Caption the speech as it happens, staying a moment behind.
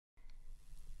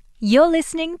You're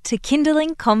listening to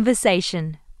Kindling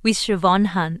Conversation with Siobhan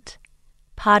Hunt,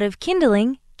 part of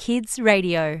Kindling Kids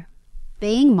Radio.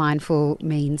 Being mindful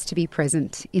means to be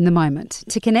present in the moment,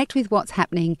 to connect with what's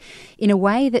happening in a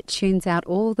way that tunes out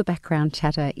all the background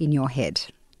chatter in your head.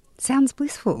 Sounds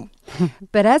blissful.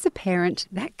 But as a parent,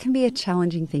 that can be a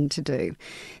challenging thing to do.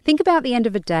 Think about the end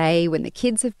of a day when the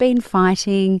kids have been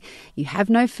fighting, you have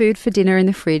no food for dinner in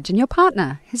the fridge, and your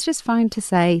partner has just phoned to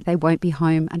say they won't be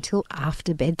home until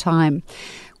after bedtime.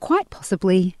 Quite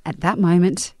possibly, at that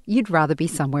moment, you'd rather be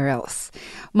somewhere else.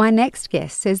 My next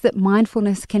guest says that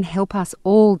mindfulness can help us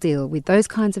all deal with those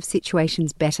kinds of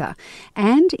situations better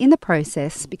and, in the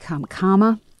process, become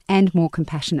calmer and more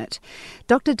compassionate.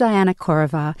 Dr. Diana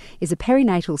Korevaar is a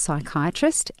perinatal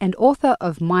psychiatrist and author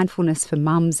of Mindfulness for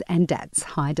Mums and Dads.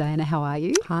 Hi, Diana, how are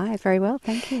you? Hi, very well,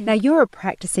 thank you. Now, you're a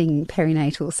practicing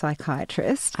perinatal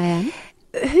psychiatrist. I am.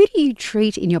 Who do you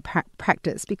treat in your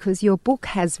practice? Because your book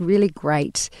has really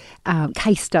great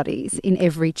case studies in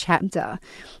every chapter.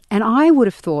 And I would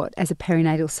have thought, as a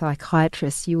perinatal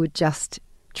psychiatrist, you were just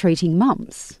treating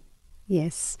mums.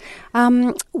 Yes.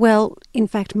 Well, in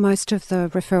fact, most of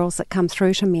the referrals that come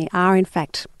through to me are, in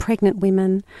fact, pregnant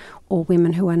women or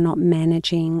women who are not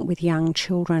managing with young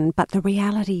children. But the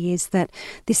reality is that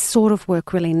this sort of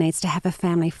work really needs to have a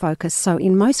family focus. So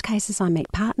in most cases, I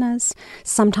meet partners.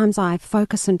 Sometimes I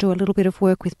focus and do a little bit of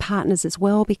work with partners as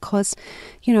well because,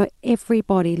 you know,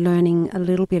 everybody learning a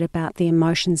little bit about the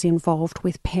emotions involved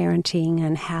with parenting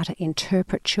and how to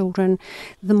interpret children,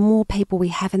 the more people we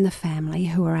have in the family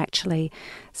who are actually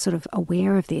sort of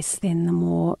aware of this, then the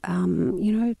more,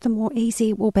 the more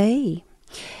easy it will be.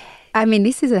 I mean,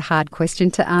 this is a hard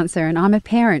question to answer, and I'm a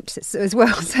parent as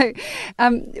well. So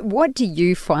what do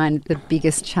you find the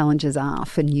biggest challenges are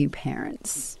for new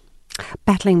parents?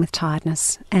 Battling with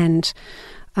tiredness, and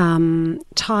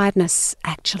tiredness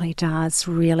actually does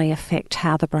really affect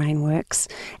how the brain works.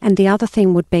 And the other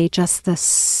thing would be just the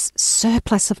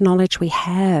surplus of knowledge we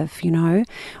have, you know.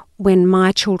 When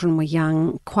my children were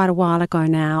young, quite a while ago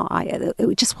now,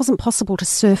 it just wasn't possible to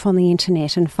surf on the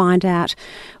internet and find out,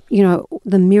 you know,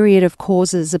 the myriad of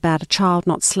causes about a child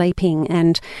not sleeping.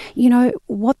 And, you know,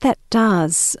 what that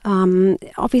does,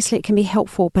 obviously it can be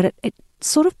helpful, but it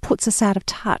sort of puts us out of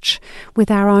touch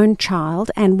with our own child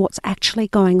and what's actually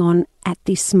going on at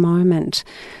this moment.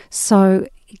 So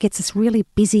it gets us really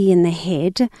busy in the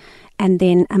head and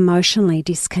then emotionally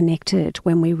disconnected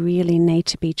when we really need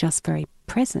to be just very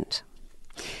present.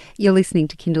 You're listening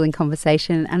to Kindling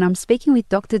Conversation, and I'm speaking with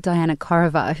Dr. Diana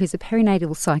Korevaar, who's a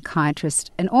perinatal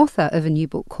psychiatrist and author of a new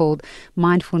book called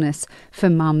Mindfulness for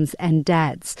Mums and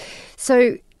Dads.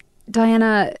 So,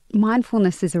 Diana,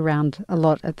 mindfulness is around a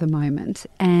lot at the moment,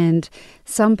 and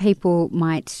some people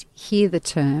might hear the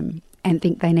term and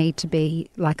think they need to be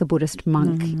like a Buddhist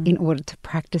monk in order to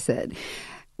practice it.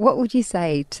 What would you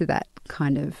say to that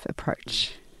kind of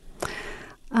approach?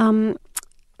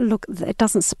 Look, it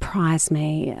doesn't surprise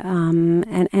me,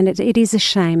 and it is a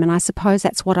shame, and I suppose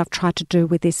that's what I've tried to do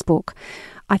with this book.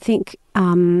 I think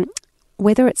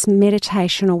whether it's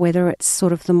meditation or whether it's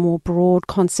sort of the more broad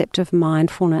concept of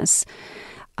mindfulness,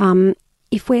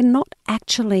 if we're not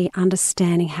actually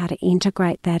understanding how to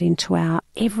integrate that into our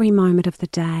every moment of the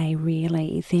day,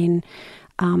 really, then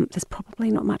there's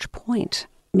probably not much point.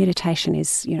 Meditation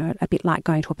is, you know, a bit like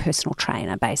going to a personal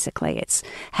trainer, basically. It's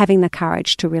having the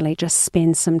courage to really just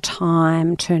spend some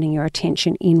time turning your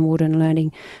attention inward and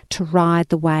learning to ride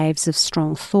the waves of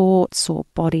strong thoughts or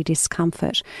body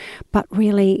discomfort. But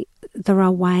really, there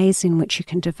are ways in which you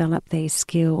can develop these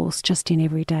skills just in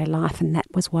everyday life, and that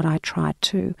was what I tried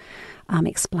to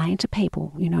explain to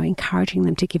people, you know, encouraging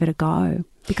them to give it a go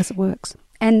because it works.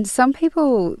 And some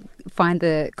people find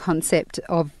the concept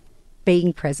of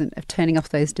being present, of turning off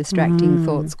those distracting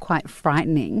thoughts, quite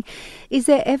frightening. Is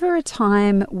there ever a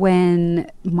time when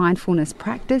mindfulness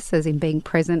practice, as in being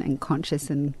present and conscious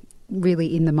and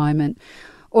really in the moment,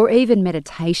 or even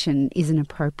meditation, isn't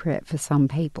appropriate for some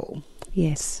people?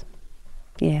 Yes.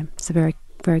 Yeah, it's a very,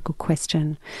 very good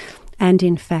question. And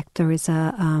in fact, there is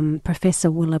a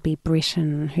Professor Willoughby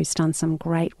Britton who's done some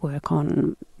great work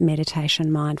on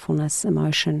meditation, mindfulness,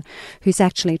 emotion, who's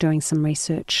actually doing some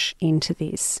research into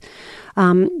this.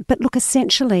 But look,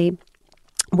 essentially,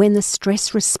 when the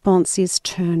stress response is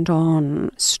turned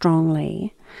on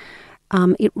strongly,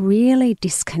 it really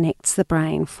disconnects the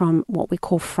brain from what we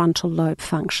call frontal lobe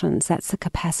functions. That's the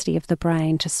capacity of the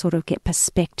brain to sort of get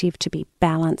perspective, to be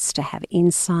balanced, to have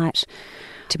insight,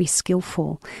 to be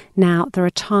skillful. Now, there are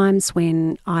times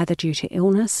when either due to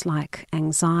illness like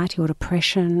anxiety or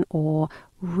depression or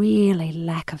really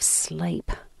lack of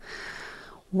sleep,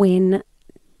 when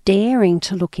daring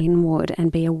to look inward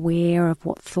and be aware of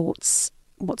what's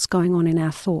going on in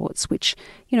our thoughts, which,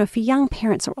 for young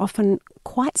parents are often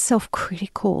quite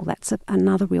self-critical. That's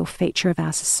another real feature of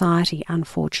our society,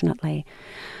 unfortunately.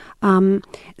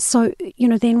 So,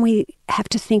 then we have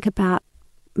to think about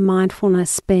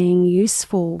mindfulness being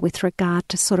useful with regard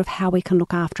to sort of how we can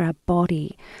look after our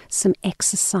body, some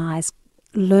exercise,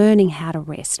 learning how to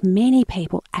rest. Many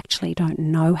people actually don't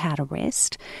know how to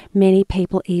rest. Many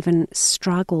people even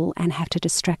struggle and have to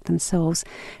distract themselves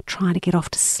trying to get off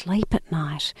to sleep at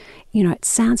night. It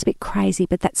sounds a bit crazy,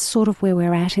 but that's sort of where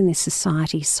we're at in this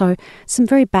society. So some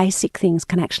very basic things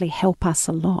can actually help us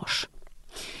a lot.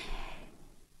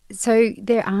 So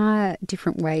there are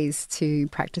different ways to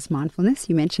practice mindfulness.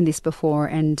 You mentioned this before,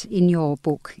 and in your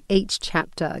book, each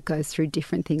chapter goes through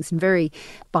different things, very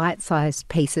bite-sized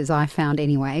pieces, I found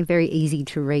anyway, very easy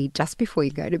to read just before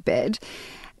you go to bed.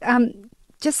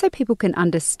 Just so people can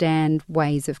understand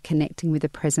ways of connecting with the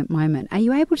present moment, are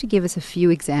you able to give us a few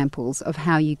examples of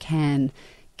how you can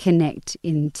connect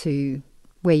into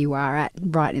where you are at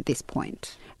right at this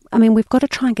point? We've got to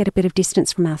try and get a bit of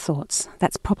distance from our thoughts.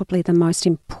 That's probably the most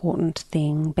important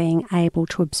thing, being able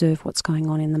to observe what's going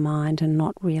on in the mind and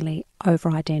not really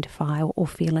over-identify or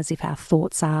feel as if our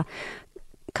thoughts are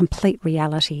complete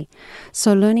reality.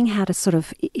 So learning how to sort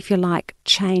of, if you like,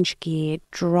 change gear,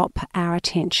 drop our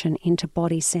attention into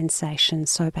body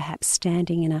sensations. So perhaps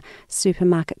standing in a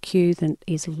supermarket queue that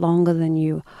is longer than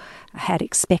you had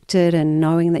expected and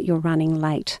knowing that you're running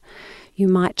late. You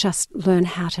might just learn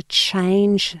how to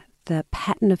change the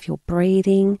pattern of your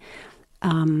breathing.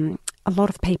 A lot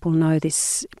of people know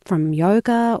this from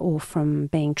yoga or from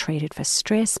being treated for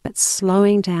stress, but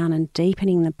slowing down and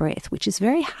deepening the breath, which is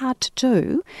very hard to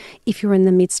do if you're in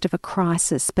the midst of a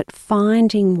crisis, but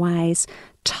finding ways,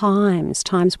 times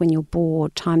when you're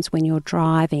bored, times when you're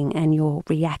driving and you're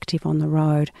reactive on the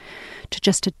road, to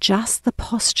just adjust the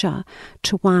posture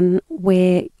to one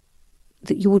where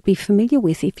that you would be familiar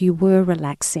with if you were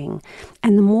relaxing.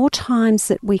 And the more times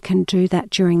that we can do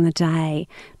that during the day,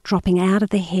 dropping out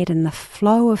of the head and the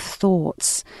flow of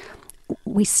thoughts,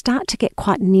 we start to get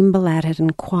quite nimble at it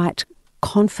and quite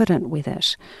confident with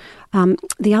it.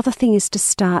 The other thing is to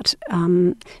start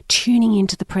tuning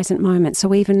into the present moment.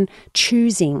 So even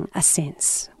choosing a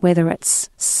sense, whether it's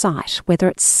sight, whether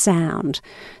it's sound.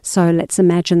 So let's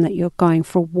imagine that you're going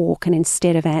for a walk and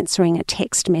instead of answering a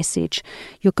text message,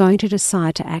 you're going to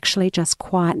decide to actually just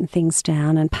quieten things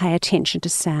down and pay attention to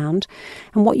sound.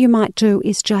 And what you might do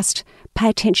is just pay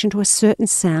attention to a certain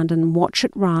sound and watch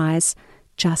it rise,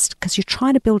 just because you're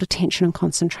trying to build attention and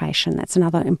concentration. That's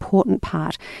another important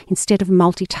part. Instead of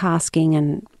multitasking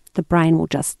and the brain will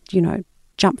just,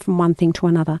 jump from one thing to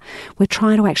another, we're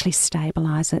trying to actually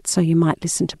stabilise it. So you might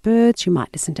listen to birds, you might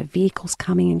listen to vehicles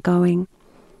coming and going.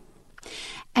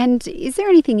 And is there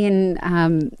anything in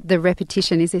the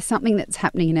repetition, is there something that's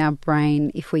happening in our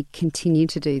brain if we continue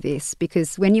to do this?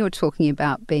 Because when you were talking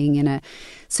about being in a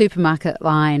supermarket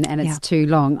line and it's too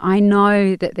long, I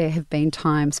know that there have been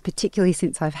times, particularly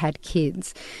since I've had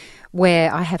kids,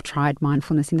 where I have tried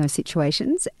mindfulness in those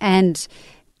situations, and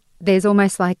there's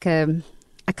almost like a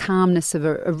calmness of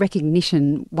a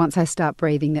recognition once I start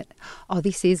breathing that,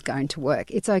 this is going to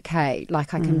work. It's okay.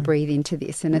 Like I can breathe into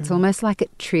this. And it's almost like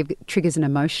it triggers an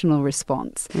emotional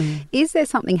response. Is there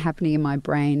something happening in my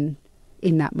brain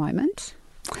in that moment?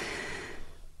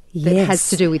 Yes. That has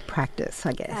to do with practice,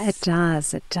 I guess.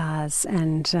 It does.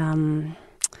 And,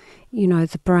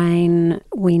 the brain,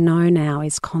 we know now,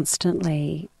 is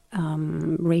constantly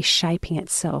reshaping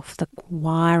itself. The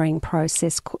wiring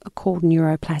process called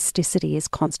neuroplasticity is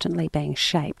constantly being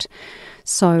shaped.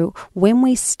 So when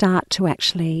we start to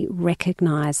actually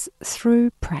recognise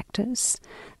through practice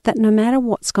that no matter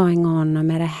what's going on, no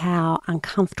matter how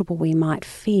uncomfortable we might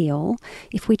feel,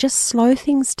 if we just slow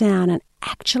things down and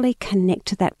actually connect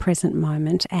to that present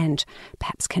moment and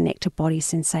perhaps connect to body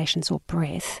sensations or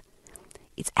breath,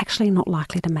 it's actually not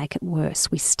likely to make it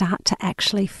worse. We start to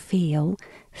actually feel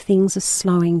things are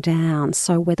slowing down.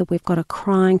 So whether we've got a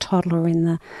crying toddler in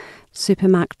the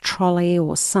supermarket trolley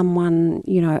or someone,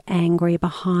 angry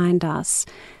behind us,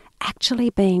 actually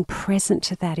being present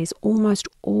to that is almost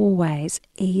always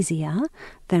easier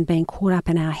than being caught up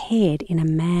in our head in a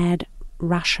mad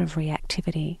rush of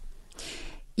reactivity.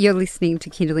 You're listening to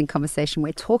Kindling Conversation.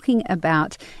 We're talking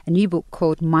about a new book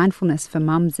called Mindfulness for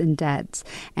Mums and Dads.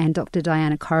 And Dr.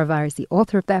 Diana Korevaar is the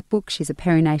author of that book. She's a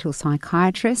perinatal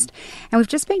psychiatrist. And we've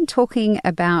just been talking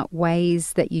about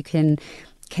ways that you can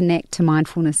connect to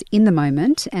mindfulness in the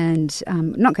moment. And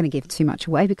I'm not going to give too much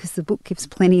away because the book gives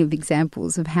plenty of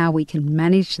examples of how we can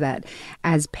manage that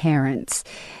as parents.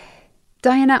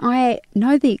 Diana, I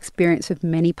know the experience with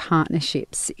many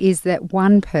partnerships is that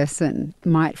one person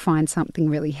might find something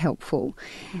really helpful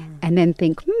and then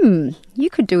think, you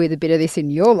could do with a bit of this in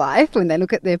your life when they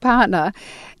look at their partner.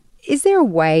 Is there a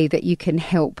way that you can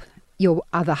help your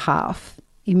other half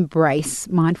embrace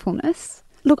mindfulness?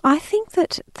 Look, I think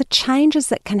that the changes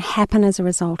that can happen as a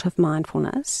result of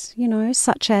mindfulness,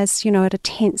 such as, at a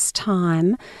tense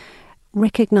time,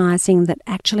 recognising that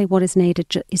actually what is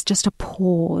needed is just a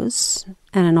pause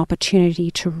and an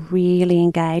opportunity to really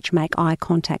engage, make eye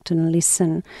contact and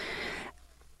listen.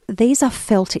 These are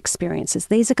felt experiences.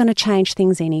 These are going to change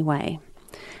things anyway.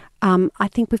 I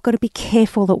think we've got to be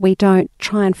careful that we don't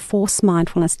try and force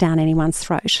mindfulness down anyone's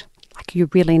throat. Like, you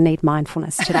really need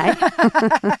mindfulness today.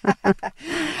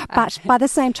 But by the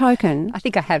same token, I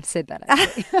think I have said that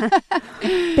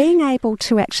actually. Being able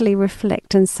to actually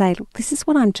reflect and say, look, this is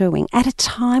what I'm doing at a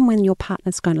time when your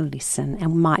partner's going to listen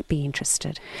and might be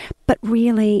interested. But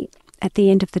really, at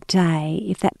the end of the day,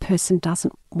 if that person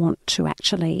doesn't want to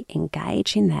actually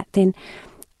engage in that, then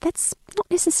that's not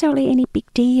necessarily any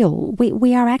big deal.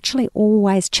 We are actually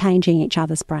always changing each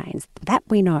other's brains. That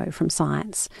we know from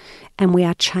science. And we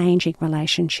are changing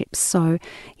relationships. So,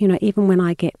 even when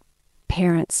I get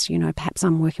parents, perhaps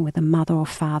I'm working with a mother or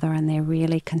father and they're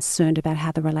really concerned about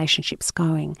how the relationship's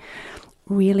going,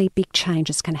 really big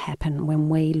changes can happen when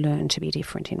we learn to be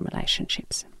different in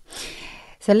relationships.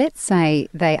 So let's say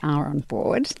they are on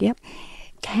board. Yep.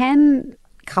 Can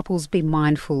couples be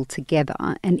mindful together?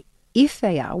 And if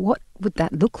they are, what would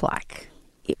that look like?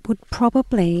 It would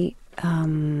probably,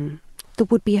 there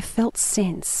would be a felt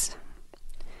sense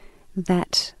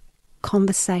that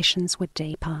conversations were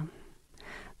deeper,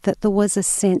 that there was a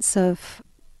sense of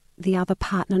the other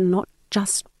partner not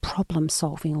just problem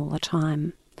solving all the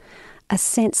time, a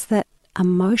sense that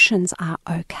emotions are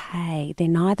okay, they're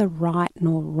neither right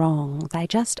nor wrong, they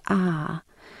just are,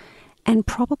 and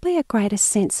probably a greater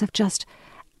sense of just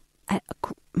a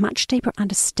much deeper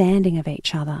understanding of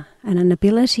each other and an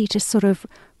ability to sort of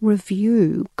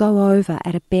review, go over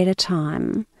at a better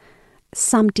time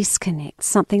some disconnect,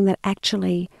 something that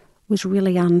actually was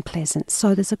really unpleasant.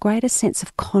 So there's a greater sense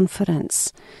of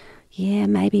confidence. Yeah,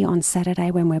 maybe on Saturday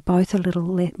when we're both a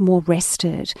little more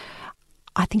rested,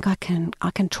 I think I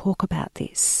can talk about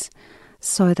this.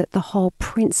 So that the whole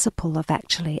principle of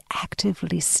actually active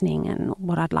listening and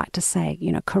what I'd like to say,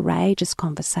 courageous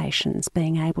conversations,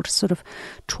 being able to sort of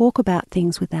talk about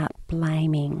things without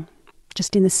blaming,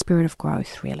 just in the spirit of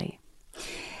growth, really.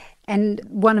 And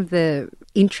one of the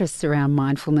interests around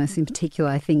mindfulness in particular,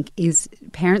 I think, is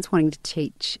parents wanting to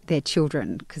teach their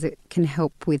children, because it can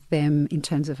help with them in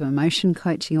terms of emotion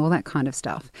coaching, all that kind of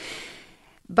stuff.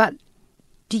 But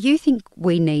do you think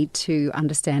we need to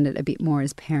understand it a bit more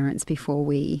as parents before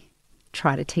we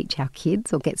try to teach our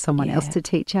kids or get someone else to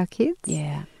teach our kids?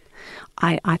 Yeah,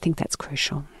 I think that's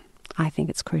crucial. I think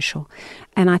it's crucial.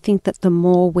 And I think that the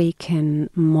more we can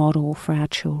model for our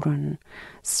children,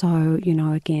 so,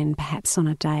 again, perhaps on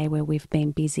a day where we've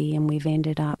been busy and we've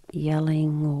ended up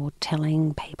yelling or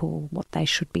telling people what they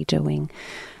should be doing,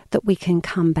 that we can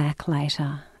come back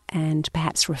later and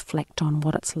perhaps reflect on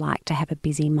what it's like to have a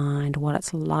busy mind, what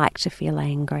it's like to feel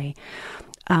angry,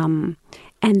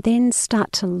 and then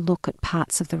start to look at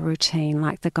parts of the routine,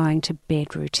 like the going to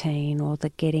bed routine or the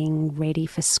getting ready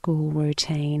for school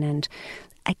routine. And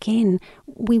again,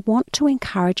 we want to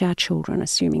encourage our children,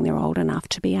 assuming they're old enough,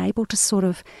 to be able to sort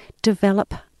of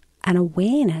develop an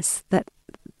awareness that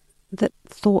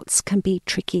thoughts can be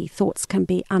tricky, thoughts can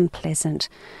be unpleasant,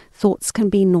 thoughts can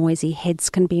be noisy, heads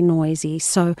can be noisy.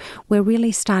 So we're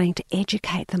really starting to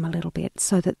educate them a little bit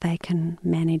so that they can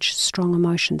manage strong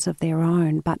emotions of their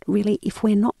own. But really, if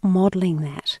we're not modelling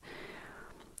that,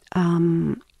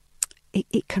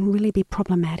 it can really be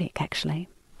problematic, actually.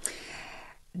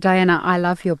 Diana, I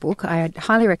love your book. I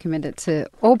highly recommend it to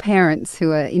all parents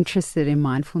who are interested in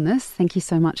mindfulness. Thank you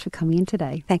so much for coming in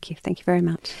today. Thank you. Thank you very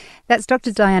much. That's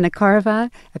Dr. Diana Korevaar,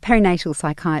 a perinatal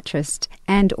psychiatrist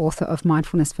and author of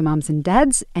Mindfulness for Mums and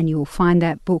Dads, and you will find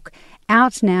that book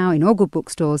out now in all good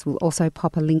bookstores. We'll also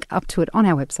pop a link up to it on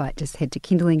our website. Just head to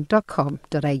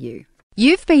kindling.com.au.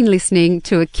 You've been listening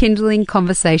to a Kindling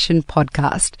Conversation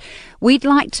podcast. We'd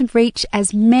like to reach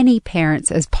as many parents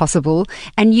as possible,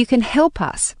 and you can help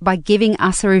us by giving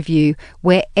us a review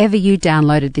wherever you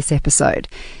downloaded this episode.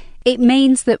 It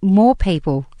means that more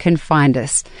people can find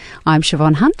us. I'm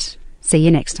Siobhan Hunt. See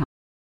you next time.